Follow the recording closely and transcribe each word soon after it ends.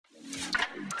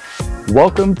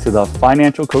Welcome to the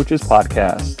Financial Coaches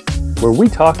Podcast, where we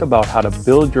talk about how to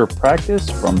build your practice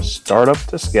from startup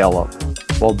to scale up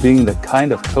while being the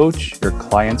kind of coach your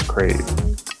clients crave.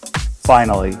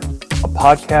 Finally, a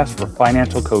podcast for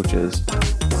financial coaches.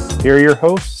 Here are your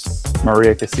hosts,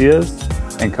 Maria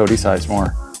Casillas and Cody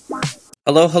Sizemore.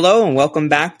 Hello, and welcome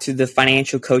back to the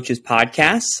Financial Coaches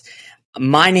Podcast.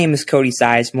 My name is Cody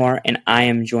Sizemore, and I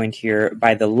am joined here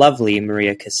by the lovely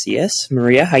Maria Casillas.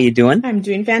 Maria, how you doing? I'm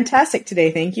doing fantastic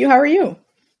today, thank you. How are you?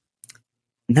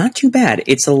 Not too bad.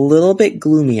 It's a little bit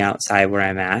gloomy outside where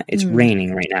I'm at. It's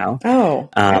raining right now. Oh,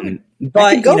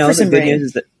 but you know, the good news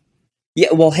is that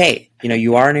hey,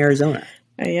 you are in Arizona.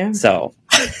 Yeah. So,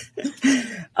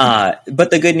 but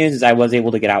the good news is I was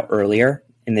able to get out earlier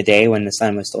in the day when the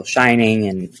sun was still shining,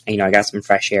 and I got some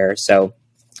fresh air. So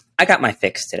I got my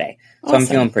fix today. So awesome. I'm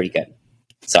feeling pretty good.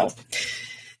 So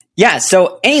yeah.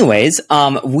 So anyways,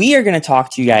 we are going to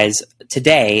talk to you guys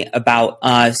today about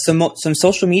some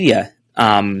social media,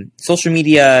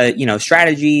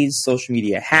 strategies, social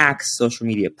media hacks, social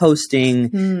media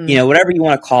posting, whatever you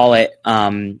want to call it.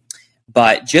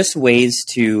 But just ways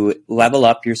to level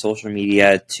up your social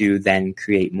media to then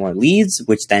create more leads,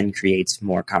 which then creates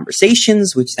more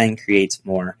conversations, which then creates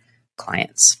more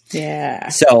clients. Yeah.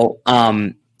 So,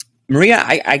 Maria,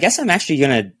 I guess I'm actually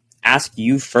going to ask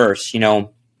you first,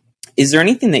 is there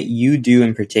anything that you do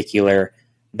in particular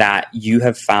that you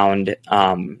have found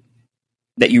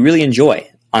that you really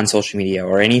enjoy on social media,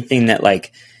 or anything that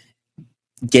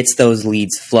gets those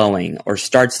leads flowing or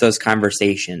starts those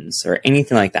conversations or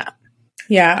anything like that?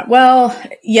 Yeah, well,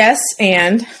 yes,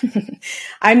 and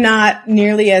I'm not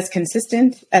nearly as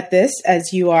consistent at this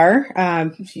as you are,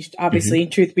 obviously,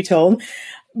 truth be told.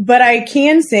 But I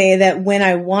can say that when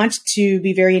I want to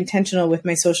be very intentional with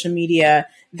my social media,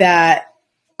 that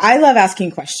I love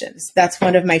asking questions. That's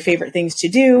one of my favorite things to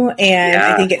do. And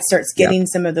I think it starts getting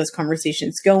some of those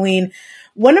conversations going.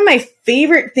 One of my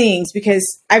favorite things, because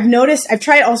I've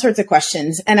tried all sorts of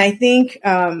questions. And I think,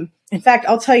 in fact,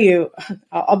 I'll tell you,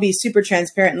 I'll be super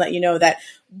transparent and let you know that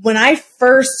when I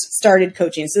first started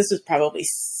coaching, so this was probably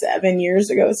 7 years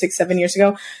ago, 7 years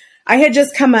ago, I had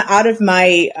just come out of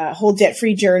my whole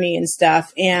debt-free journey and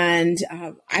stuff. And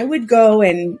I would go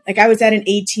and I was at an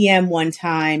ATM one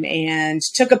time and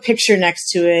took a picture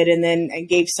next to it. And then I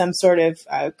gave some sort of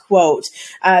quote.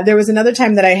 There was another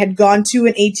time that I had gone to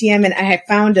an ATM and I had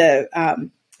found it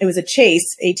was a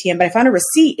Chase ATM, but I found a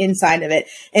receipt inside of it.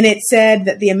 And it said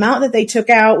that the amount that they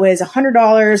took out was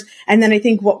 $100. And then I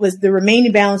think what was the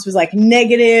remaining balance was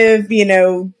negative,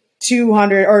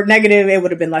 200 or negative, it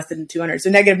would have been less than 200. So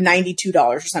negative $92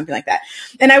 or something like that.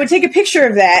 And I would take a picture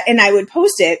of that and I would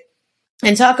post it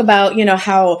and talk about,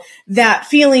 how that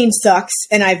feeling sucks.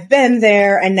 And I've been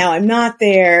there and now I'm not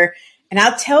there. And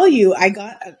I'll tell you, I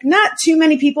got not too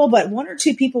many people, but one or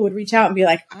two people would reach out and be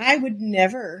like, I would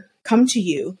never come to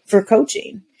you for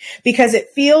coaching because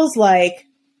it feels like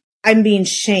I'm being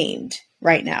shamed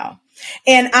right now.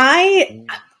 And I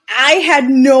had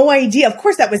no idea. Of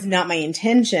course, that was not my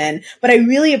intention, but I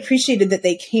really appreciated that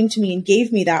they came to me and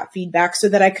gave me that feedback so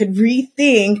that I could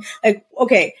rethink,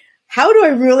 okay, how do I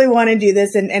really want to do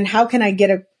this? And how can I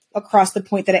get across the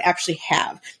point that I actually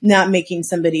have, not making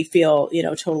somebody feel,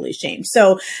 totally ashamed.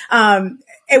 So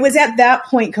it was at that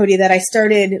point, Cody, that I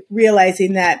started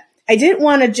realizing that I didn't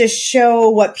want to just show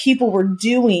what people were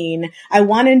doing. I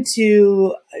wanted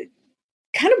to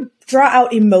kind of draw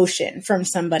out emotion from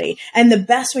somebody. And the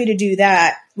best way to do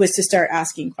that was to start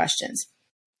asking questions.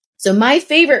 So my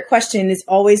favorite question is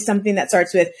always something that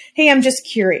starts with, hey, I'm just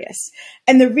curious.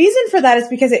 And the reason for that is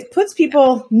because it puts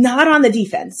people not on the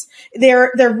defense.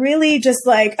 They're really just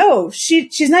like, oh,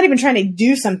 she's not even trying to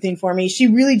do something for me. She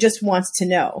really just wants to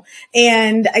know.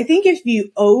 And I think if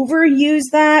you overuse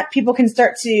that, people can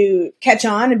start to catch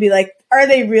on and be like, are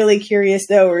they really curious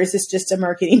though? Or is this just a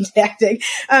marketing tactic?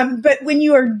 But when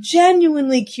you are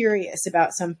genuinely curious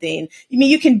about something,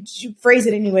 you can phrase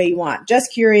it any way you want.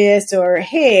 Just curious, or,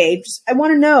 hey, I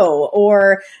want to know,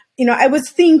 or, I was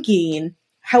thinking,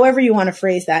 however you want to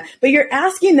phrase that, but you're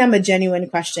asking them a genuine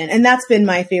question. And that's been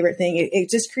my favorite thing. It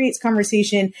just creates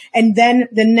conversation. And then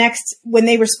when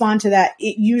they respond to that,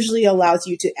 it usually allows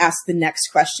you to ask the next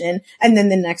question and then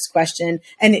the next question.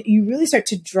 And you really start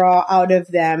to draw out of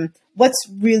them what's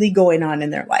really going on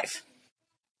in their life.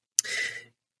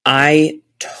 I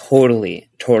totally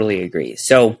agree.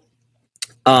 So,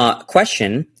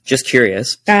 question, just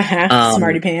curious.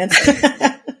 Smarty pants.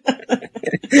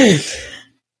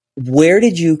 Where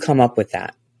did you come up with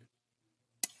that?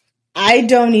 I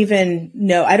don't even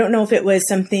know. I don't know if it was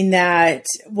something that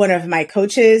one of my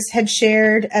coaches had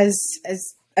shared as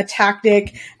a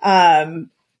tactic.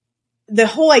 the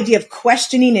whole idea of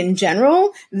questioning in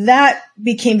general, that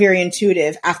became very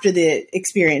intuitive after the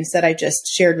experience that I just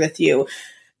shared with you.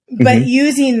 But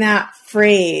using that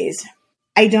phrase,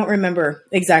 I don't remember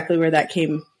exactly where that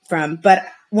came from, but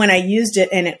when I used it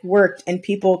and it worked and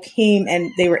people came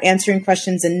and they were answering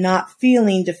questions and not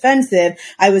feeling defensive,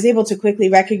 I was able to quickly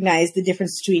recognize the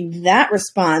difference between that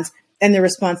response and the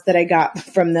response that I got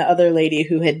from the other lady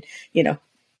who had,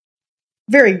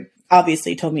 very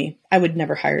obviously told me I would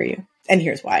never hire you. And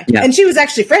here's why. Yeah. And she was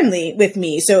actually friendly with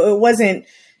me. So it wasn't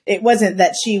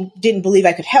that she didn't believe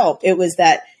I could help. It was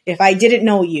that if I didn't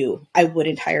know you, I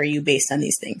wouldn't hire you based on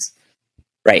these things.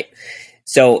 Right.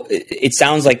 So it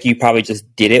sounds like you probably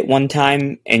just did it one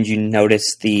time and you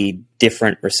noticed the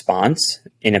different response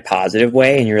in a positive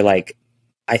way. And you're like,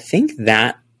 I think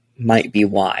that might be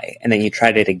why. And then you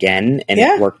tried it again and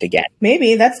it worked again.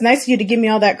 Maybe. That's nice of you to give me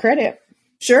all that credit.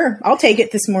 Sure. I'll take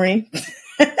it this morning.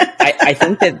 I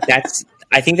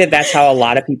think that's how a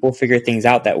lot of people figure things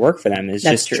out that work for them is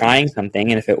that's just true. Trying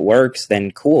something. And if it works,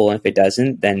 then cool. And if it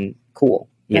doesn't, then cool.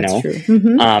 That's true.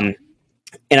 Mm-hmm.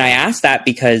 And I asked that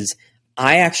because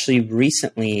I actually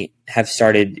recently have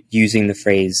started using the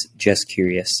phrase just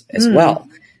curious as well.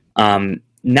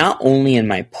 Not only in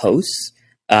my posts,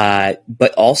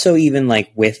 but also even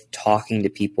like with talking to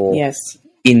people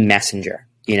in Messenger,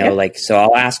 so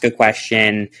I'll ask a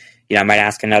question, I might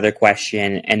ask another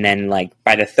question. And then like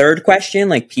by the third question,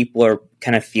 like people are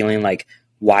kind of feeling like,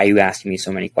 why are you asking me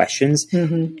so many questions?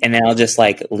 And then I'll just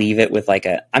like leave it with like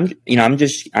I'm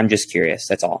just curious.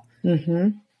 That's all.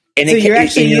 And so you're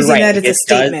actually using that as a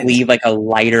statement. It does leave like a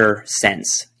lighter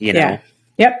sense, Yeah.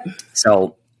 Yep.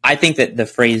 So I think that the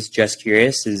phrase "just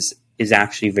curious" is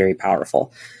actually very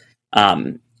powerful,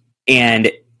 and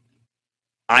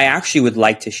I actually would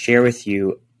like to share with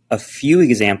you a few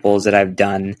examples that I've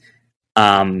done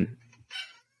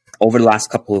over the last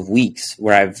couple of weeks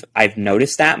where I've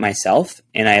noticed that myself,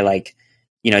 and I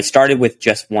it started with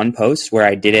just one post where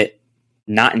I did it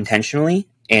not intentionally,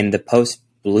 and the post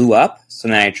blew up. So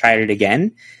then I tried it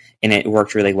again and it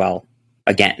worked really well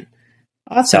again.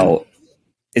 Awesome. So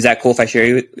is that cool if I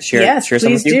share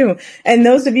some with you? Do. And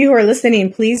those of you who are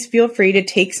listening, please feel free to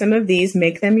take some of these,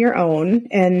 make them your own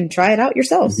and try it out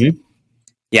yourselves.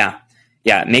 Yeah.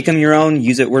 Make them your own.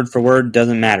 Use it word for word.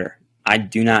 Doesn't matter. I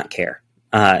do not care.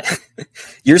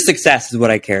 Your success is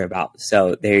what I care about.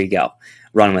 So there you go.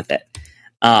 Run with it.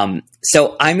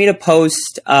 So I made a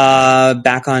post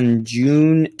back on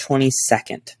June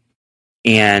 22nd,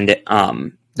 and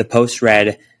the post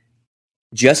read,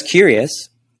 "Just curious!" !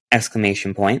 If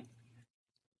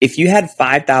you had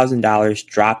 $5,000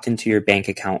 dropped into your bank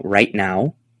account right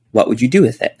now, what would you do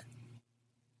with it?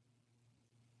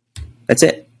 That's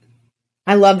it.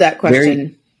 I love that question.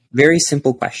 Very, very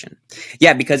simple question.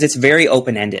 Yeah, because it's very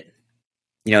open-ended.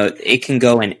 It can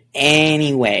go in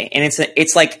any way, and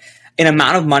it's like an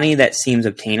amount of money that seems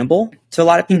obtainable to a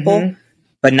lot of people,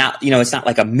 but not, it's not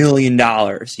like $1 million,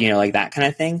 like that kind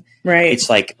of thing. Right. It's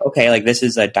like, okay, like this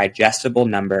is a digestible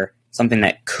number, something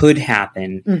that could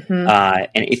happen. And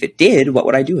if it did, what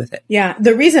would I do with it? Yeah.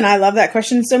 The reason I love that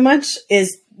question so much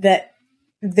is that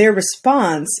their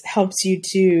response helps you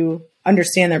to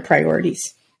understand their priorities.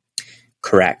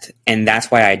 Correct. And that's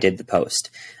why I did the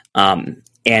post. And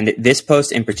this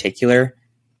post in particular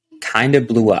kind of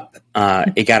blew up.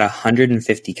 It got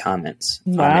 150 comments.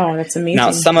 Wow, that's amazing. Now,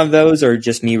 some of those are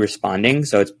just me responding,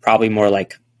 so it's probably more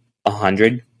like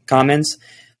 100 comments.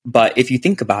 But if you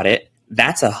think about it,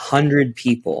 that's 100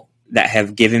 people that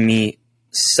have given me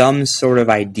some sort of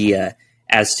idea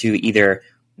as to either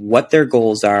what their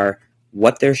goals are,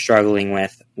 what they're struggling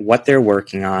with, what they're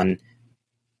working on,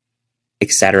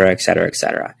 et cetera, et cetera, et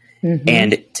cetera.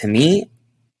 And to me,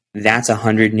 that's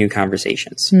 100 new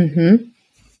conversations.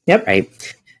 Yep. Right.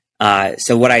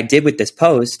 So what I did with this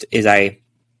post is I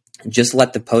just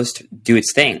let the post do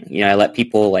its thing. I let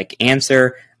people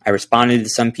answer. I responded to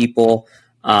some people.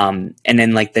 And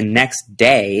then the next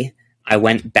day I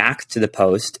went back to the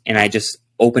post and I just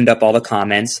opened up all the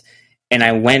comments and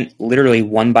I went literally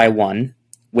one by one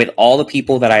with all the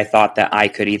people that I thought that I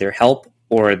could either help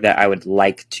or that I would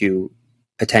like to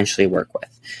potentially work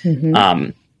with.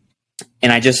 And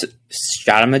I just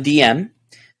shot them a DM.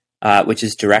 Which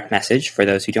is direct message for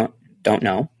those who don't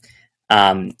know.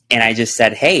 And I just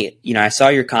said, hey, I saw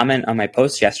your comment on my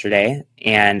post yesterday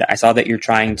and I saw that you're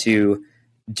trying to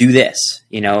do this.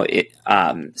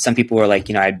 Some people were like,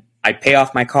 I'd pay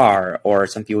off my car, or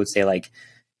some people would say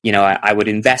I would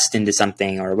invest into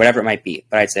something or whatever it might be.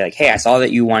 But I'd say hey, I saw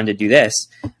that you wanted to do this.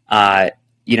 Can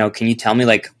you tell me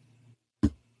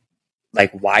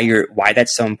why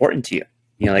that's so important to you?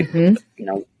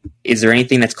 is there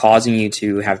anything that's causing you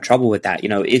to have trouble with that?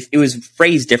 If it was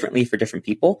phrased differently for different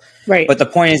people, right? But the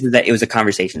point is that it was a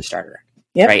conversation starter,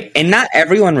 yep. Right? And not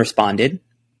everyone responded.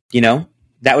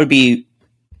 That would be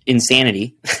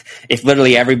insanity if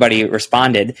literally everybody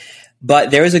responded.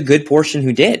 But there was a good portion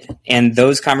who did, and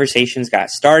those conversations got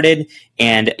started.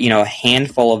 And a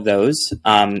handful of those.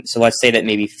 So let's say that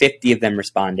maybe 50 of them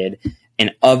responded,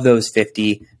 and of those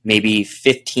 50, maybe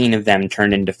 15 of them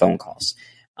turned into phone calls.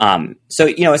 So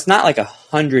it's not like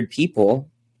 100 people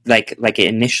like it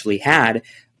initially had,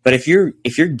 but if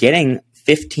you're getting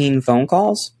 15 phone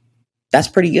calls, that's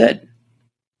pretty good.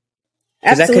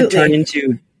 Because that could turn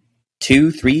into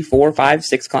 2, 3, 4, 5,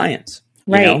 6 clients,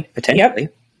 right? Potentially.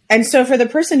 Yep. And so for the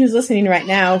person who's listening right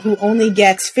now who only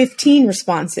gets 15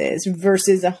 responses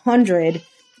versus 100,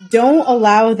 don't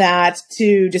allow that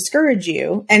to discourage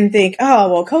you and think,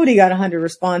 oh, well, Cody got 100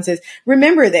 responses.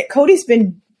 Remember that Cody's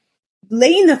been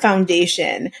laying the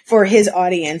foundation for his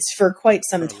audience for quite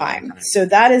some time. So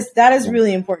that is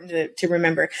really important to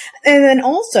remember. And then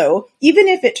also, even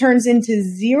if it turns into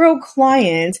 0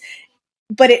 clients,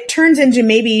 but it turns into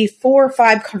maybe 4 or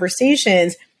 5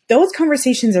 conversations, those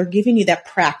conversations are giving you that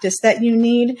practice that you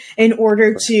need in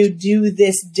order to do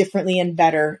this differently and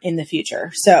better in the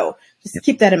future. So just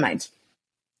keep that in mind.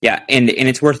 Yeah. And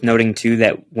it's worth noting too,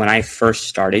 that when I first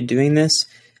started doing this,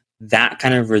 that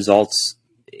kind of results,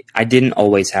 I didn't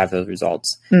always have those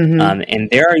results. Mm-hmm. And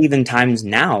there are even times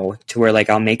now to where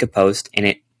I'll make a post and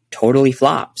it totally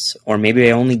flops, or maybe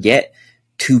I only get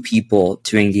 2 people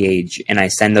to engage, and I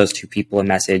send those 2 people a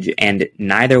message and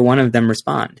neither one of them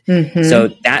respond. Mm-hmm. So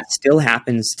that still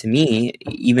happens to me,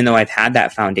 even though I've had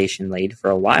that foundation laid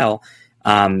for a while.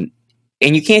 And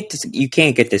you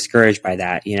can't get discouraged by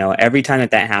that. Every time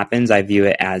that happens, I view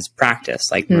it as practice,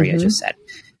 like Maria just said.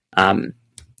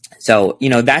 So,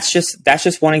 that's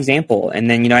just one example.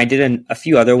 And then, I did a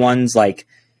few other ones let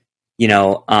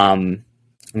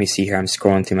me see here. I'm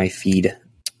scrolling through my feed.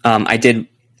 I did,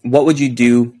 what would you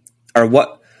do, or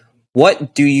what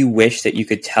do you wish that you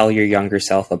could tell your younger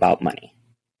self about money?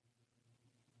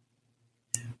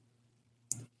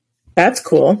 That's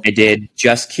cool. I did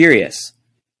just curious.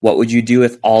 What would you do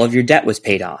if all of your debt was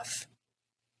paid off?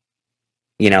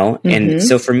 Mm-hmm. And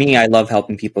so for me, I love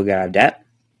helping people get out of debt.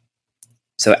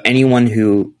 So anyone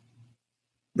who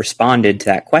responded to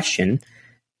that question,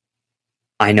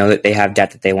 I know that they have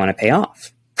debt that they want to pay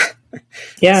off.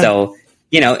 Yeah. So,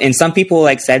 and some people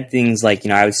said things like,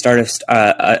 I would start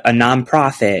a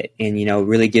nonprofit and,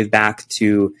 really give back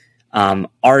to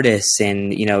artists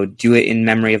and, do it in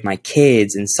memory of my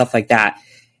kids and stuff like that.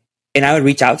 And I would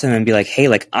reach out to them and be like, hey,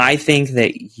 I think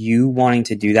that you wanting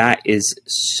to do that is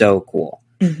so cool.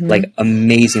 Mm-hmm.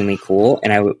 Amazingly cool.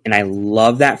 And I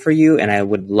love that for you. And I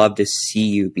would love to see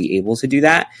you be able to do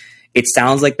that. It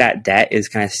sounds like that debt is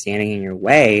kind of standing in your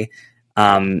way.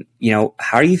 How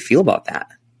do you feel about that?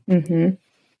 Mm-hmm.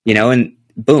 And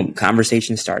boom,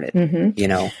 conversation started, Mm-hmm.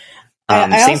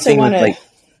 I same also thing want to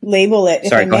label it,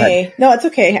 if I may. Ahead. No, it's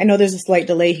okay. I know there's a slight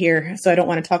delay here, so I don't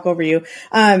want to talk over you.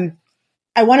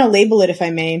 I want to label it, if I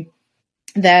may,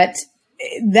 that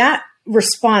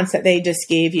response that they just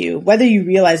gave you, whether you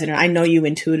realize it or not, I know you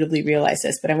intuitively realize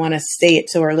this, but I want to say it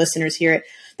so our listeners hear it.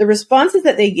 The responses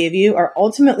that they give you are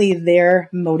ultimately their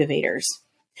motivators.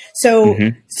 So,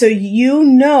 so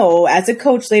as a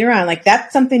coach later on,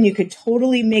 that's something you could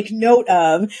totally make note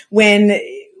of when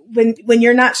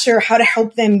you're not sure how to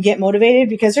help them get motivated,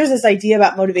 because there's this idea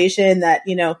about motivation that,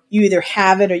 you either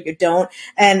have it or you don't.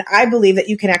 And I believe that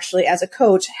you can actually, as a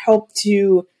coach, help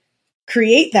to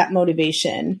create that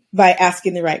motivation by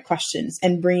asking the right questions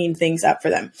and bringing things up for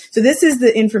them. So this is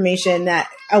the information that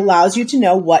allows you to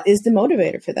know what is the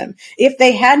motivator for them. If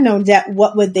they had no debt,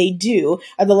 what would they do?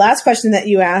 The last question that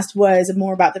you asked was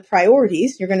more about the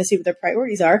priorities. You're going to see what their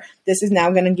priorities are. This is now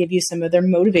going to give you some of their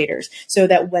motivators so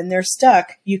that when they're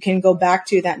stuck, you can go back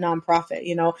to that nonprofit.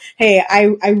 Hey,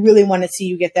 I really want to see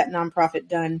you get that nonprofit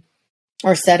done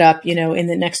or set up, in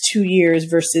the next 2 years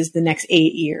versus the next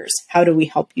 8 years. How do we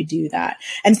help you do that?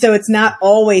 And so it's not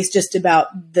always just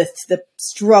about the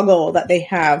struggle that they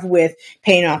have with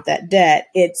paying off that debt.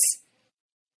 It's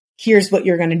here's what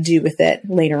you're going to do with it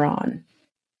later on.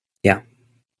 Yeah.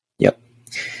 Yep.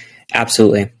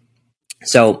 Absolutely.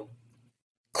 So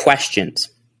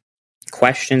questions.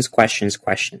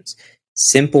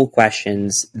 Simple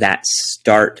questions that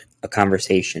start a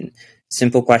conversation.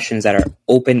 Simple questions that are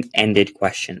open-ended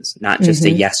questions, not just a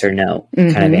yes or no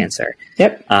kind of answer.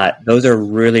 Yep. Those are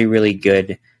really, really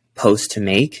good posts to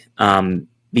make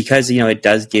because, it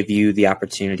does give you the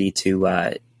opportunity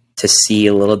to see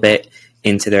a little bit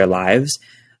into their lives.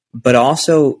 But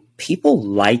also, people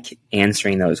like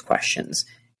answering those questions.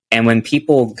 And when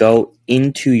people go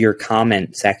into your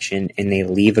comment section and they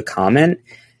leave a comment,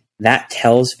 that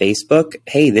tells Facebook,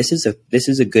 hey, this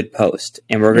is a good post,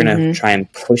 and we're going to try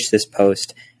and push this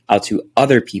post out to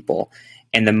other people.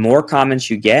 And the more comments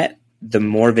you get, the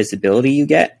more visibility you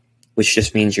get, which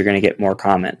just means you're going to get more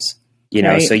comments.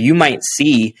 Right. So you might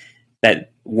see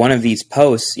that one of these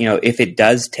posts, if it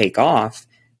does take off,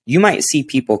 you might see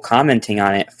people commenting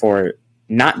on it for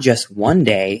not just one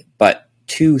day, but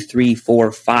 2, 3,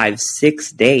 4, 5,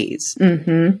 6 days.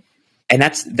 Mm-hmm. And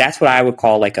that's what I would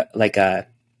call what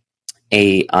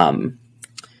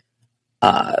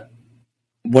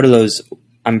are those?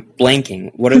 I'm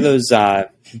blanking. What are those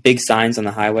big signs on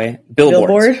the highway?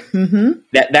 Billboards. Mm-hmm.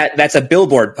 That's a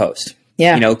billboard post.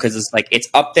 Yeah. Because it's like it's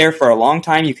up there for a long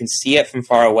time. You can see it from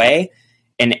far away,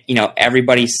 and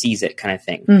everybody sees it, kind of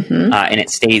thing. Mm-hmm. And it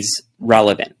stays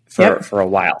relevant for a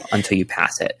while until you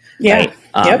pass it. Yeah.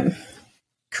 Right?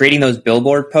 Creating those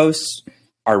billboard posts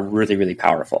are really, really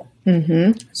powerful.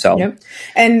 Mm-hmm. So,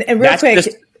 and real quick,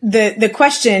 the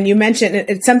question you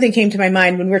mentioned, something came to my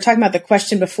mind when we were talking about the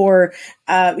question before.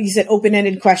 You said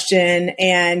open-ended question,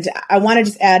 and I want to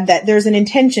just add that there's an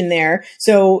intention there.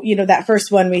 So, that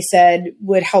first one we said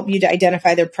would help you to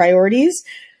identify their priorities.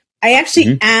 I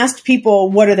actually asked people,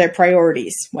 what are their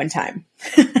priorities one time?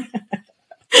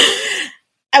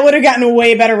 I would have gotten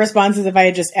way better responses if I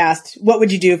had just asked, what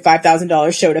would you do if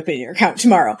 $5,000 showed up in your account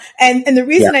tomorrow? And the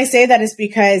reason I say that is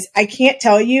because I can't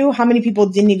tell you how many people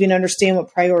didn't even understand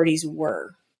what priorities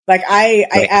were. Like I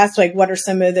asked, what are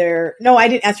some of their, no, I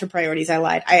didn't ask for priorities. I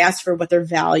lied. I asked for what their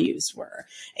values were.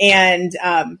 And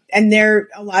a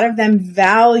lot of them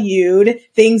valued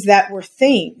things that were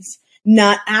things,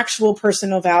 not actual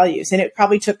personal values. And it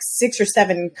probably took 6 or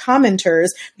 7 commenters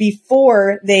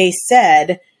before they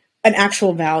said an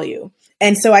actual value.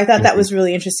 And so I thought that was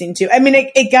really interesting too. I mean,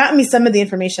 it got me some of the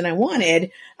information I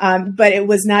wanted, but it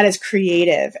was not as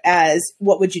creative as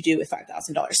what would you do with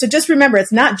 $5,000? So just remember,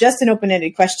 it's not just an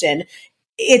open-ended question.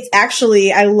 It's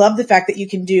actually, I love the fact that you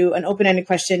can do an open-ended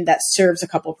question that serves a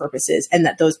couple purposes and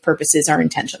that those purposes are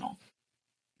intentional.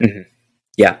 Mm-hmm.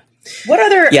 Yeah. What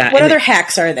other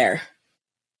hacks are there?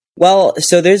 Well,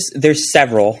 so there's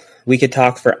several. We could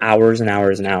talk for hours and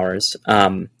hours and hours.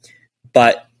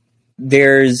 But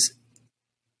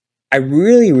I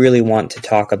really, really want to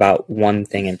talk about one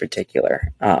thing in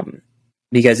particular,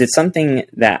 because it's something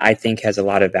that I think has a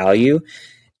lot of value.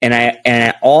 And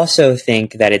I also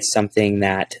think that it's something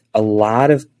that a lot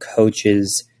of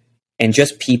coaches and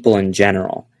just people in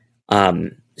general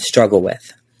struggle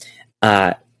with.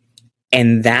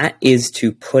 And that is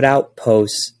to put out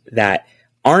posts that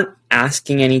aren't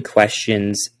asking any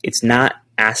questions. It's not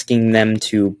asking them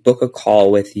to book a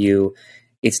call with you.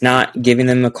 It's not giving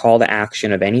them a call to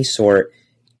action of any sort.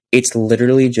 It's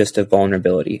literally just a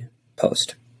vulnerability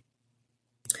post.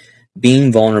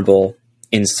 Being vulnerable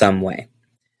in some way.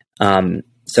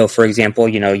 So for example,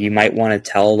 you might want to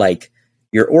tell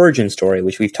your origin story,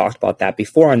 which we've talked about that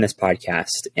before on this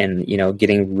podcast, and,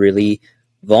 getting really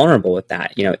vulnerable with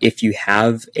that. If you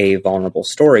have a vulnerable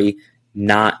story,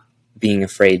 not being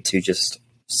afraid to just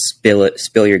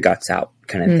spill your guts out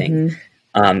kind of thing.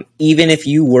 Even if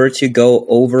you were to go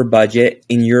over budget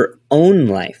in your own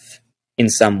life in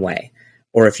some way,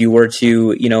 or if you were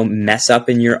to, mess up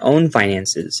in your own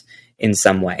finances in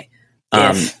some way,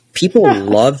 people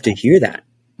love to hear that.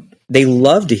 They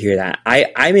love to hear that.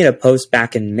 I made a post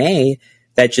back in May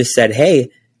that just said,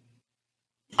 hey,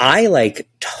 I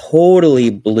totally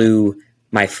blew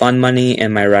my fund money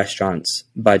and my restaurants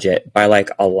budget by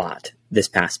a lot this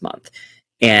past month.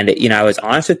 And, I was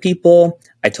honest with people.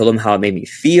 I told them how it made me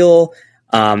feel.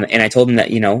 And I told them that,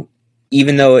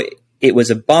 even though it was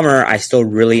a bummer, I still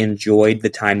really enjoyed the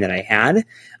time that I had.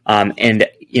 And,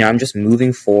 I'm just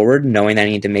moving forward, knowing that I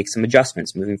need to make some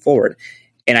adjustments moving forward.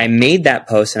 And I made that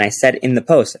post, and I said in the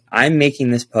post, I'm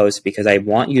making this post because I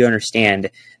want you to understand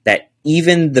that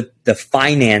even the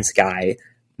finance guy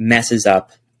messes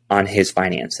up on his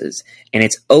finances. And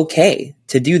it's okay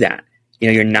to do that.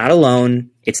 You're not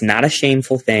alone. It's not a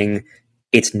shameful thing.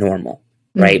 It's normal,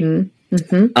 right? And,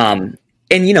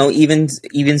 even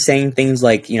saying things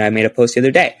like, I made a post the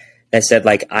other day that said,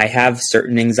 I have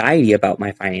certain anxiety about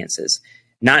my finances.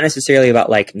 Not necessarily about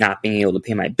not being able to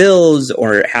pay my bills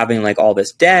or having all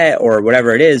this debt or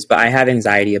whatever it is, but I have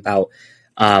anxiety about,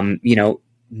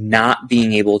 not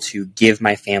being able to give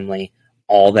my family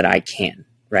all that I can,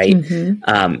 right?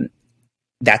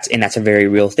 That's a very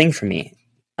real thing for me.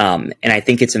 And I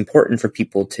think it's important for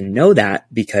people to know that,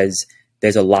 because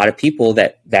there's a lot of people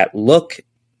that look,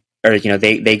 or,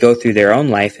 they go through their own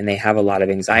life and they have a lot of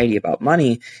anxiety about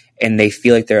money, and they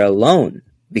feel like they're alone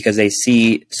because they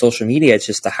see social media, it's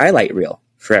just a highlight reel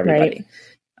for everybody.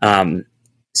 Right.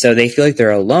 So they feel like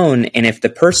they're alone. And if the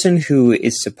person who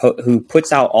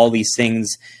puts out all these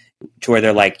things to where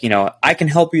they're like, you know, I can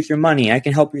help you with your money. I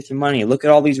can help you with your money. Look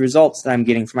at all these results that I'm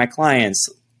getting for my clients.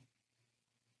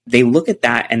 They look at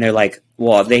that and they're like,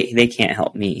 well, they can't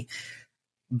help me.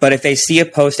 But if they see a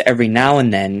post every now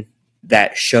and then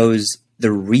that shows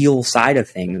the real side of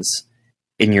things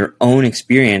in your own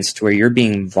experience to where you're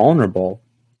being vulnerable,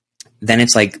 then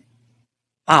it's like,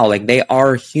 wow, like they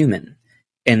are human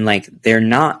and like they're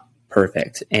not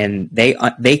perfect and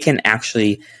they can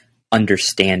actually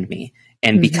understand me.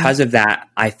 And because of that,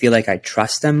 I feel like I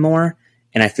trust them more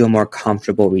and I feel more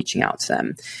comfortable reaching out to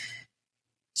them.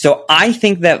 So I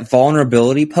think that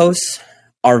vulnerability posts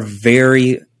are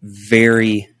very,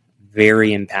 very,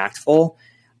 very impactful.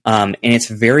 And it's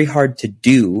very hard to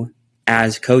do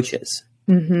as coaches.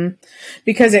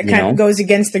 Because it kind of goes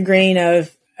against the grain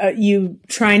of you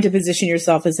trying to position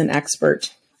yourself as an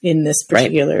expert in this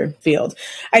particular field.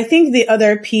 I think the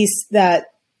other piece that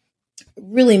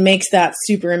really makes that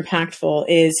super impactful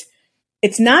is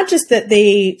it's not just that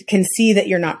they can see that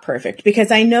you're not perfect,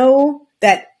 because I know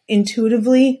that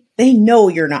intuitively they know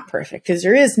you're not perfect because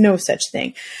there is no such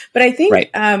thing. But I think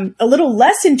a little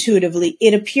less intuitively,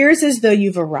 it appears as though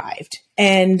you've arrived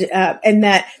and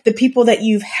that the people that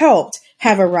you've helped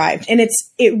have arrived. And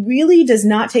it really does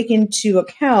not take into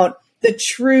account the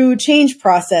true change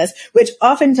process, which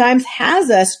oftentimes has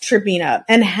us tripping up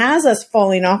and has us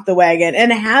falling off the wagon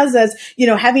and has us, you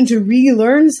know, having to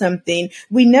relearn something.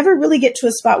 We never really get to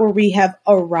a spot where we have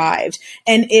arrived.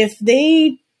 And if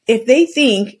they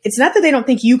think, it's not that they don't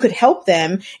think you could help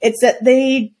them, it's that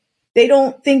they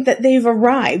don't think that they've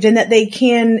arrived and that they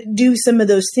can do some of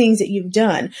those things that you've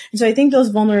done. And so I think those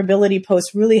vulnerability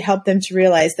posts really help them to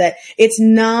realize that it's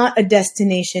not a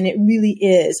destination. It really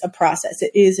is a process.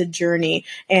 It is a journey,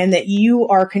 and that you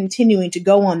are continuing to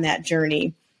go on that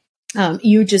journey.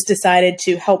 You just decided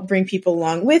to help bring people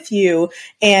along with you,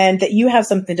 and that you have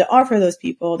something to offer those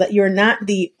people, that you're not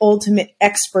the ultimate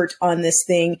expert on this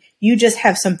thing. You just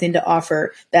have something to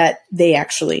offer that they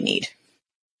actually need.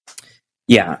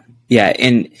 Yeah. Yeah.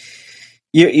 And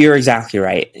you're exactly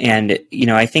right. And, you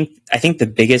know, I think the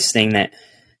biggest thing that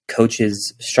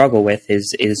coaches struggle with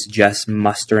is just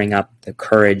mustering up the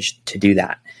courage to do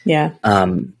that. Yeah.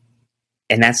 And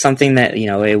that's something that, you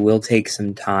know, it will take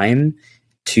some time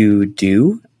to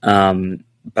do. But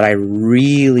I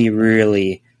really,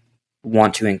 really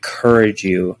want to encourage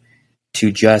you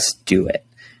to just do it.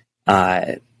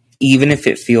 Even if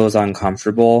it feels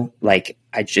uncomfortable, like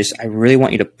I really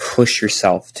want you to push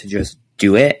yourself to just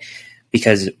do it,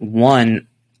 because one,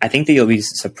 I think that you'll be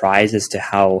surprised as to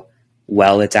how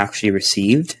well it's actually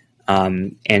received.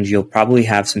 And you'll probably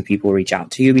have some people reach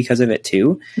out to you because of it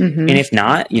too. And if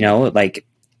not, you know, like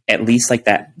at least like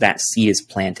that seed is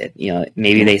planted, you know,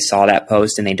 maybe they saw that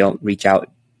post and they don't reach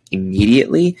out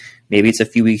immediately. Maybe it's a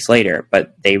few weeks later,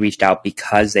 but they reached out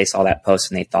because they saw that post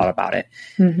and they thought about it.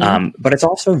 But it's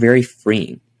also very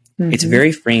freeing. It's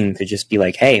very freeing to just be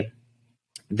like, hey,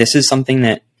 this is something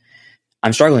that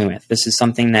I'm struggling with. This is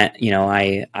something that, you know,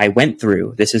 I went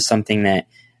through. This is something that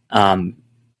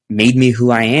made me who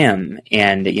I am.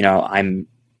 And, you know, I'm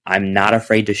not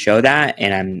afraid to show that,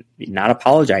 and I'm not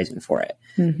apologizing for it.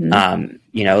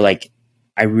 You know, like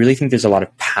I really think there's a lot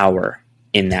of power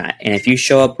in that. And if you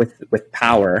show up with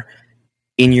power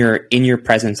in your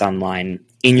presence online,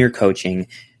 in your coaching,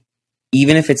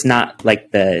 even if it's not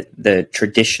like the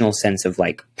traditional sense of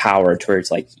like power towards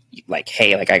like,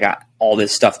 hey, like I got all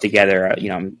this stuff together, you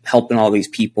know, I'm helping all these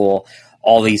people,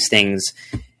 all these things,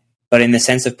 but in the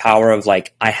sense of power of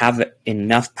like, I have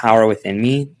enough power within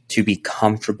me to be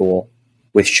comfortable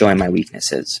with showing my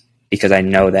weaknesses because I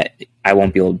know that I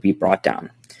won't be able to be brought down.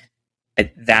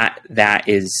 That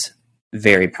is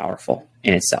very powerful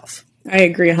in itself. I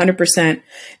agree 100%.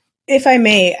 If I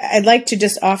may, I'd like to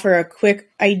just offer a quick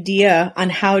idea on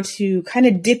how to kind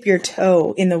of dip your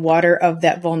toe in the water of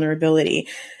that vulnerability.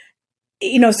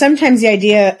 You know, sometimes the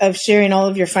idea of sharing all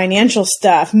of your financial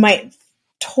stuff might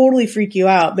totally freak you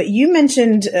out, but you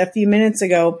mentioned a few minutes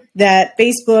ago that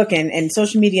Facebook and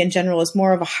social media in general is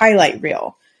more of a highlight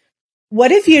reel.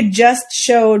 What if you just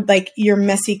showed like your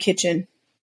messy kitchen?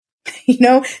 You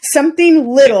know, something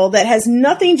little that has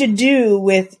nothing to do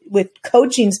with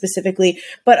coaching specifically,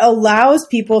 but allows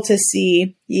people to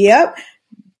see, yep,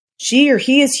 she or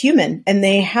he is human, and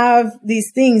they have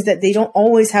these things that they don't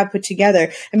always have put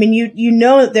together. I mean, you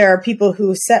know that there are people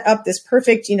who set up this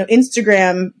perfect, you know,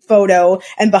 Instagram photo,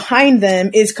 and behind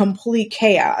them is complete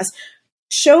chaos.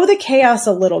 show the chaos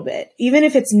a little bit, even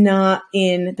if it's not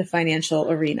in the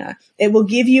financial arena. It will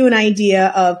give you an idea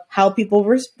of how people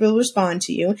will respond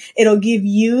to you. It'll give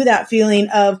you that feeling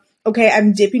of, okay,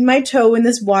 I'm dipping my toe in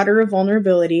this water of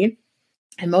vulnerability.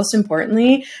 And most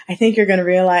importantly, I think you're going to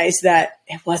realize that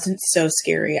it wasn't so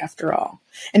scary after all.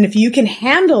 And if you can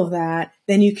handle that,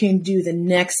 then you can do the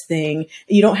next thing.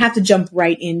 You don't have to jump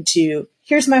right into,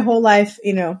 here's my whole life,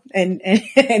 and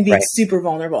be right. super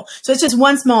vulnerable. So it's just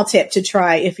one small tip to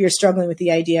try if you're struggling with the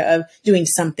idea of doing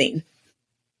something.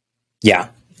 Yeah.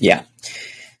 Yeah.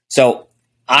 So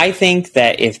I think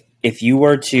that if you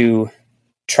were to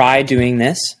try doing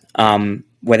this,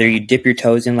 whether you dip your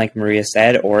toes in, like Maria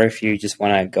said, or if you just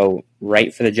want to go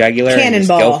right for the jugular,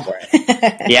 cannonball, and just go for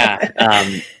it. Yeah.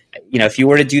 If you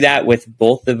were to do that with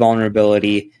both the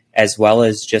vulnerability as well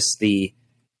as just the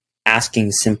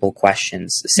asking simple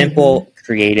questions, simple,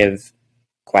 creative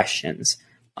questions,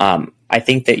 I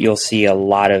think that you'll see a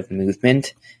lot of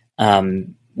movement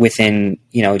within,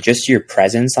 just your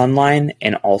presence online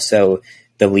and also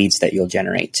the leads that you'll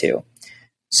generate too.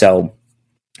 So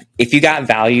if you got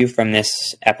value from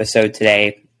this episode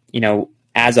today,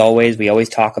 as always, we always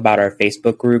talk about our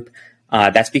Facebook group.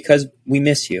 That's because we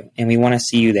miss you and we want to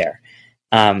see you there.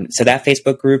 So that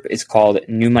Facebook group is called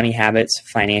New Money Habits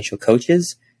Financial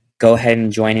Coaches. Go ahead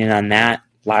and join in on that.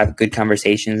 A lot of good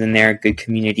conversations in there, good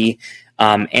community.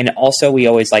 And also, we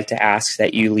always like to ask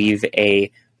that you leave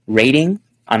a rating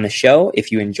on the show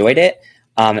if you enjoyed it.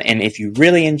 And if you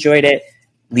really enjoyed it,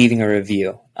 leaving a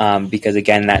review. Because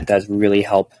again, that does really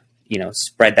help,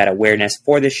 spread that awareness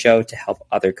for this show to help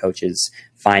other coaches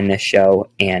find this show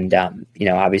and,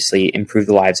 obviously improve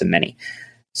the lives of many.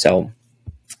 So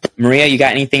Maria, you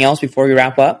got anything else before we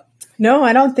wrap up? No,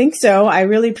 I don't think so. I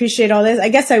really appreciate all this. I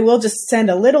guess I will just send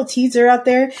a little teaser out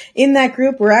there. In that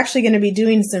group, we're actually going to be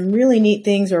doing some really neat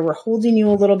things where we're holding you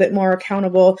a little bit more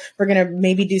accountable. We're going to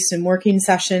maybe do some working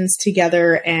sessions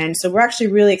together. And so we're actually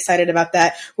really excited about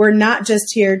that. We're not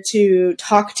just here to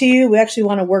talk to you. We actually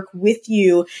want to work with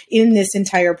you in this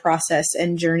entire process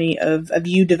and journey of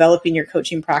you developing your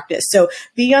coaching practice. So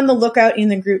be on the lookout in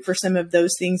the group for some of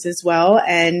those things as well.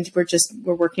 And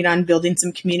we're working on building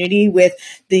some community with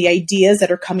the ideas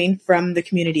that are coming from the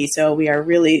community. So we are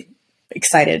really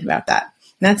excited about that.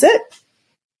 And that's it.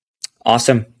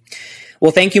 Awesome.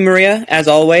 Well, thank you, Maria, as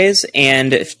always.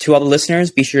 And to all the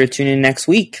listeners, be sure to tune in next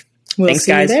week. Thanks,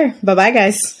 see guys. You there. Bye-bye,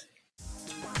 guys.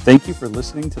 Thank you for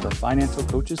listening to the Financial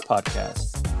Coaches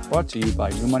Podcast, brought to you by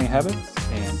New Money Habits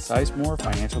and Sizemore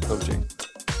Financial Coaching.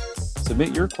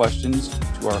 Submit your questions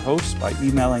to our hosts by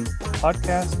emailing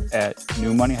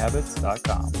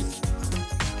podcast@newmoneyhabits.com.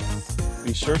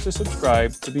 Be sure to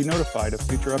subscribe to be notified of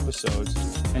future episodes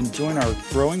and join our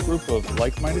growing group of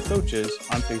like-minded coaches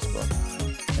on Facebook.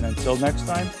 And until next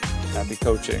time, happy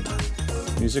coaching.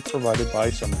 Music provided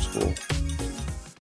by Summer School.